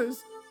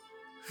Jesus.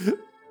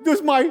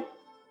 There's my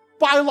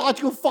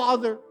biological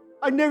father.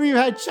 I never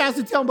even had a chance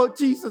to tell him about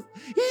Jesus.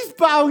 He's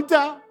bowing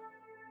down.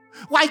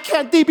 Why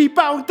can't they be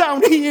bowing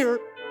down here?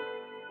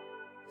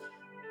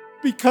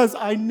 Because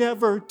I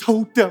never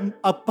told them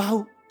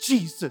about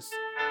Jesus.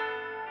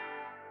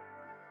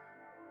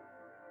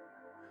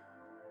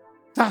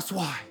 That's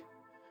why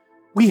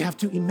we have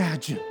to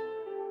imagine.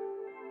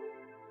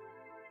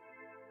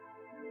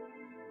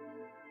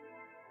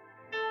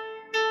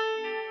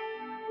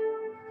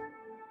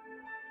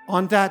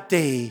 On that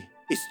day,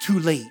 it's too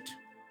late.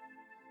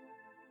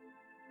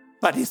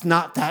 But it's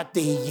not that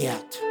day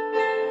yet.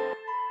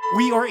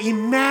 We are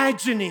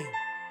imagining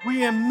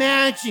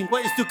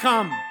what is to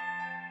come.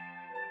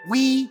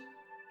 We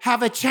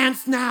have a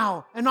chance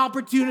now, an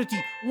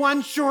opportunity,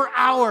 one short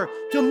hour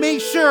to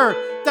make sure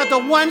that the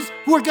ones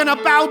who are going to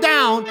bow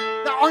down,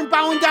 that aren't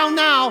bowing down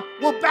now,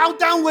 will bow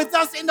down with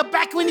us in the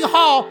banqueting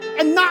hall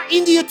and not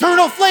in the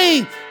eternal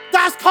flame.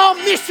 That's called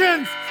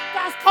missions.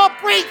 That's called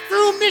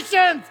breakthrough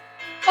missions.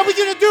 Are we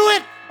going to do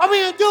it? Are we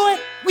going to do it?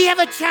 We have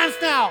a chance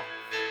now.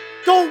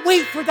 Don't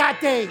wait for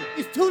that day.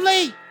 It's too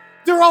late.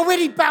 They're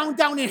already bound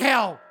down in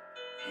hell.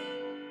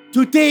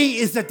 Today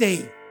is the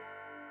day.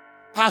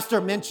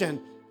 Pastor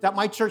mentioned that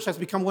my church has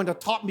become one of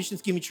the top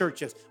mission-giving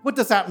churches. What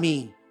does that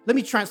mean? Let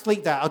me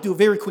translate that. I'll do it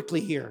very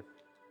quickly here.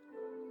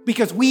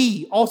 Because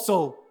we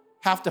also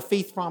have the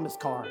faith promise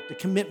card, the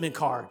commitment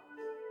card.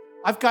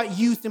 I've got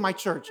youth in my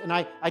church, and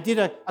I did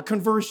a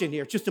conversion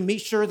here just to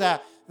make sure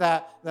that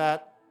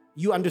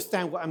you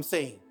understand what I'm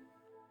saying.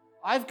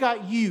 I've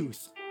got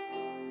youth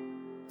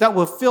that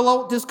will fill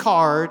out this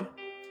card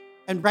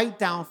and write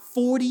down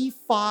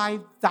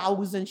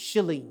 45,000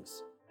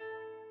 shillings.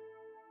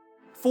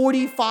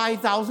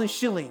 45,000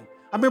 shillings.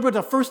 I remember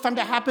the first time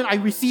that happened, I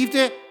received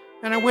it,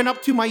 and I went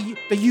up to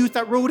the youth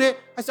that wrote it.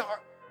 I said,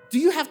 do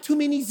you have too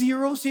many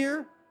zeros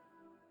here?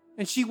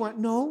 And she went,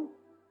 no.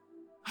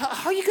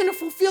 How are you going to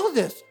fulfill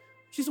this?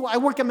 She said, well, I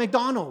work at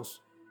McDonald's.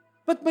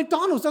 But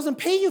McDonald's doesn't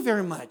pay you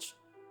very much.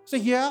 So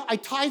yeah, I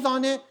tithe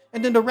on it,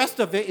 and then the rest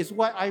of it is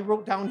what I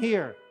wrote down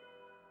here.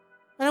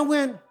 And I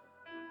went,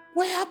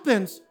 what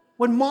happens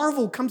when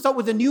Marvel comes out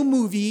with a new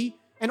movie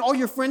and all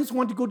your friends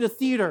want to go to the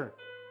theater?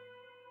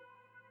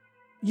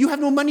 You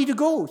have no money to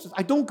go. She says,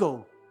 I don't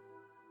go.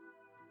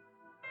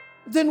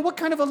 Then what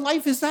kind of a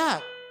life is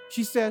that?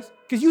 She says,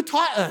 because you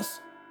taught us.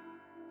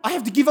 I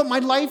have to give up my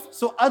life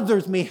so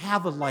others may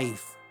have a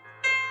life.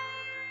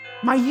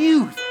 My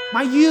youth.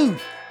 I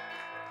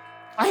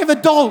have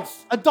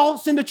adults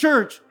in the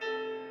church.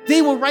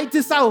 They will write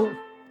this out.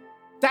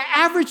 The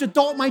average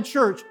adult in my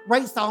church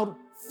writes out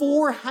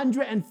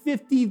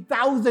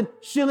 450,000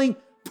 shilling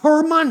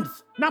per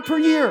month, not per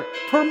year,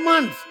 per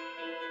month.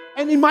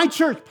 And in my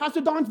church,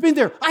 Pastor Don's been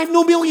there. I have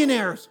no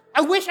millionaires.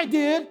 I wish I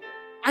did.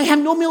 I have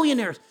no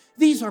millionaires.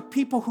 These are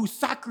people who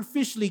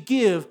sacrificially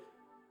give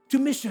to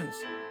missions.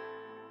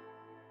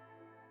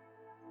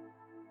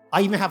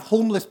 I even have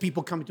homeless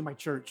people coming to my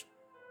church.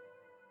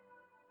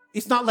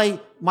 It's not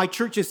like my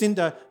church is in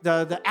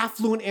the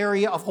affluent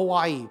area of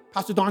Hawaii.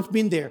 Pastor Don's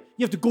been there.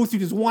 You have to go through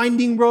this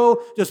winding road.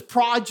 There's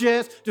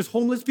projects. There's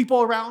homeless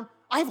people around.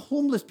 I have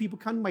homeless people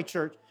come to my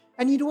church.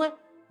 And you know what?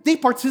 They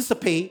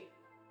participate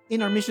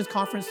in our missions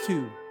conference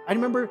too. I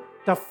remember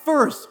the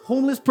first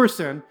homeless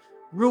person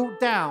wrote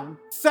down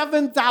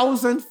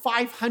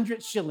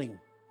 7,500 shilling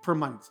per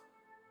month.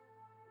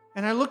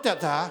 And I looked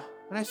at that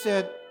and I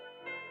said,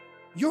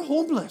 you're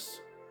homeless.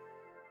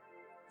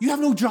 You have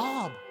no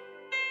job.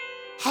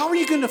 How are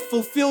you going to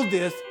fulfill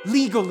this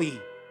legally?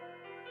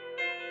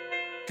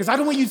 Because I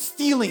don't want you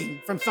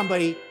stealing from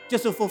somebody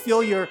just to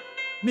fulfill your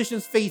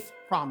missions faith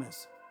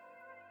promise.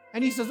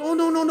 And he says, oh,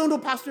 no,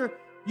 Pastor.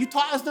 You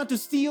taught us not to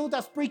steal.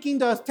 That's breaking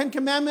the 10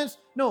 Commandments.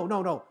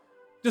 No.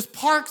 There's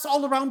parks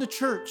all around the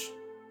church.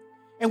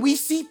 And we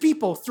see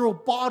people throw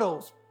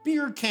bottles,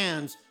 beer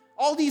cans,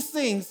 all these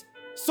things,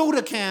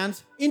 soda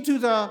cans, into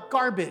the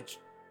garbage.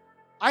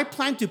 I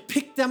plan to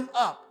pick them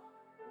up,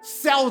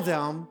 sell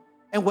them,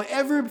 and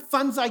whatever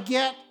funds I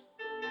get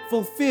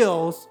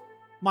fulfills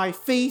my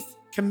faith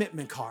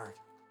commitment card.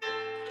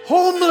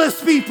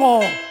 Homeless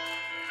people.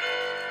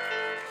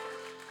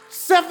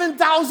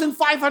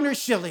 7,500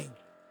 shilling.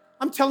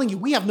 I'm telling you,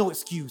 we have no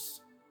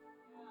excuse.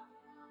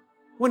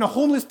 When a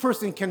homeless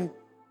person can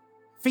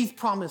faith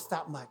promise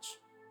that much.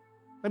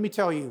 Let me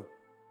tell you,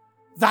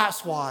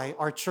 that's why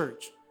our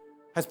church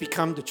has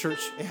become the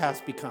church it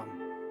has become.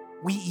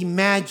 We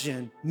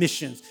imagine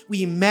missions.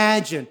 We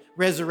imagine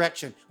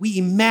resurrection. We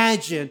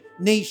imagine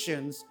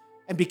nations.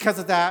 And because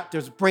of that,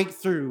 there's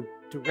breakthrough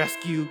to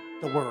rescue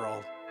the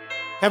world.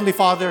 Heavenly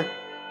Father,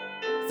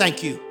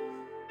 thank you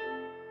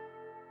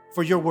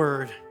for your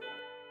word.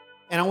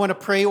 And I want to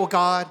pray, oh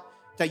God,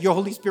 that your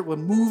Holy Spirit will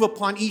move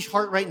upon each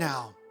heart right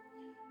now.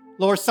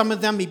 Lord, some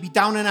of them may be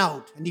down and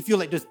out, and they feel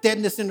like there's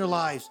deadness in their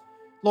lives.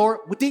 Lord,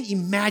 would they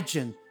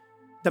imagine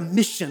the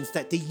missions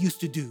that they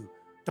used to do,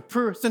 the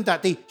person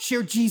that they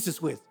shared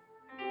Jesus with?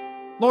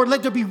 Lord,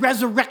 let there be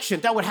resurrection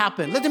that would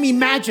happen. Let them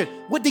imagine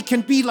what they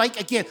can be like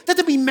again. Let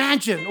them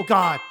imagine, oh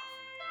God,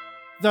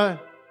 the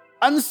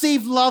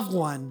unsaved loved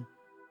one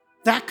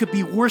that could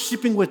be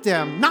worshiping with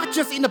them, not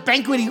just in the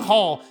banqueting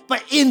hall,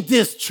 but in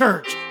this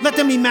church. Let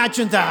them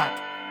imagine that.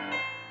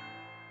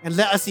 And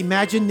let us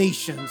imagine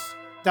nations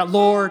that,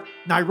 Lord,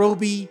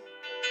 Nairobi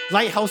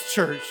Lighthouse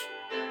Church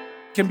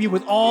can be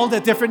with all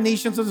the different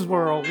nations of this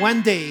world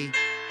one day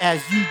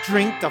as you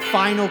drink the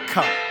final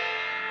cup.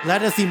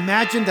 Let us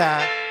imagine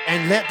that,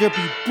 and let there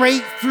be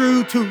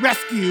breakthrough to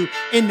rescue.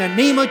 In the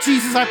name of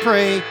Jesus, I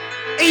pray.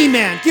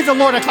 Amen. Give the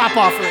Lord a clap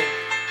offering.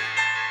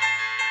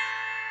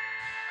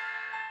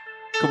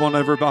 Come on,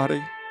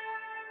 everybody.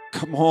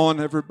 Come on,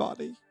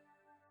 everybody.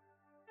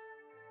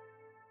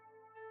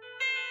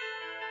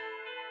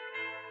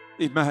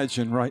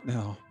 Imagine right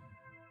now.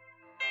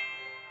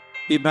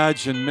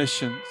 Imagine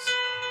missions.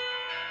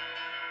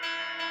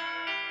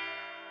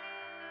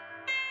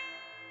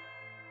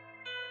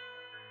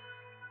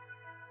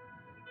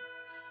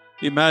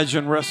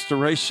 Imagine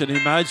restoration.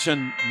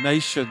 Imagine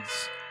nations.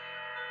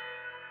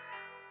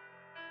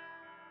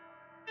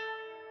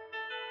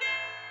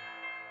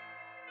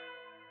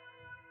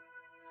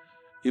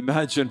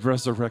 Imagine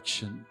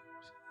resurrection.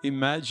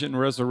 Imagine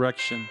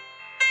resurrection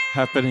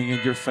happening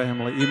in your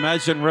family.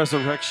 Imagine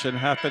resurrection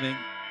happening.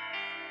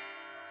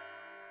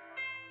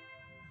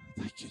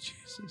 Thank you,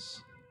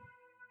 Jesus.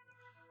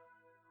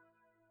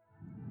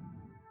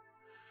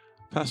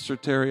 Pastor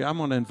Terry, I'm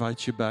going to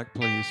invite you back,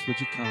 please. Would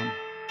you come?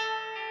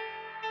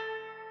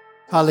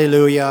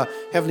 Hallelujah.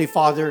 Heavenly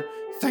Father,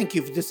 thank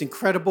you for this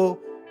incredible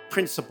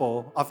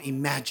principle of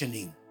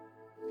imagining.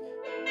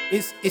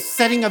 It's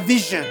setting a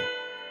vision.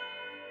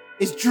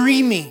 It's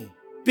dreaming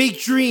big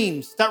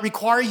dreams that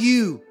require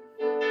you.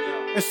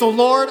 And so,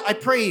 Lord, I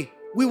pray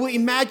we will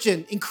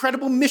imagine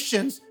incredible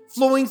missions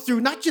flowing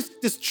through not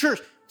just this church,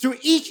 through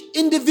each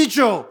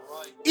individual,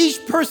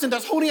 each person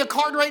that's holding a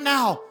card right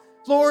now.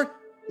 Lord,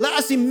 let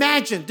us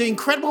imagine the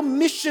incredible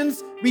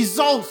missions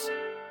results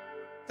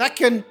that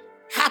can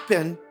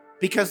happen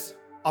because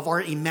of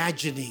our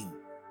imagining.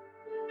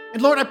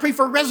 And Lord, I pray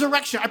for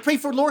resurrection. I pray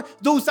for, Lord,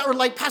 those that are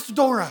like Pastor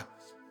Dora,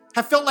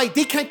 have felt like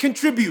they can't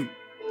contribute.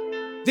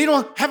 They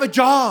don't have a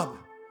job.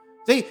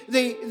 They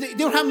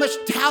don't have much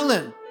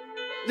talent.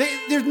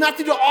 There's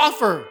nothing to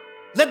offer.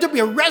 Let there be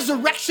a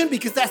resurrection,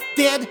 because that's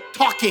dead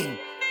talking.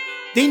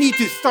 They need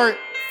to start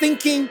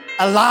thinking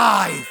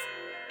alive.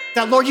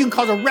 That, Lord, you can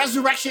cause a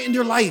resurrection in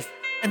their life.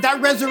 And that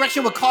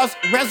resurrection will cause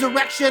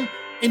resurrection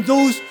in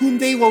those whom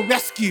they will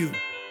rescue.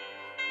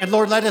 And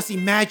Lord, let us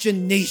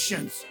imagine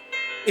nations.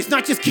 It's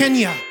not just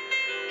Kenya.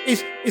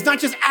 It's not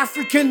just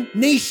African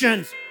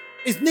nations.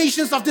 It's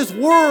nations of this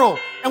world.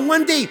 And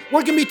one day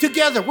we're going to be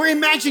together. We're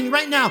imagining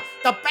right now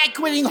the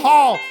banqueting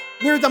hall,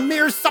 We're the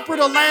marriage supper of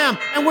the Lamb,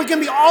 and we're going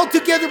to be all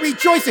together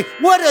rejoicing.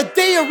 What a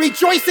day of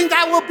rejoicing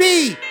that will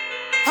be.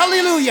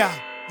 Hallelujah.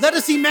 Let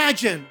us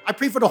imagine. I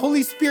pray for the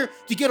Holy Spirit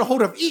to get a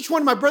hold of each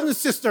one of my brothers and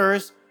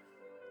sisters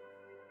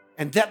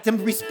and let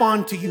them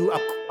respond to you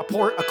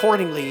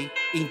accordingly.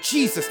 In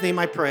Jesus' name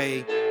I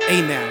pray.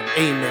 Amen.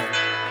 Amen.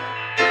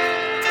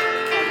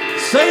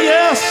 Say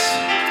yes.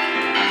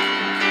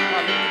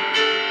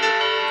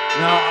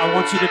 Now, I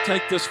want you to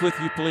take this with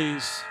you,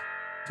 please.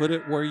 Put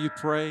it where you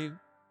pray.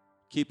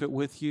 Keep it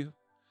with you.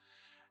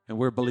 And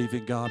we're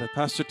believing God.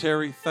 Pastor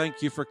Terry,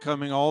 thank you for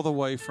coming all the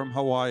way from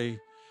Hawaii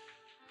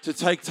to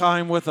take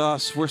time with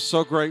us. We're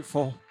so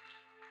grateful.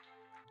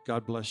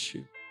 God bless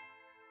you.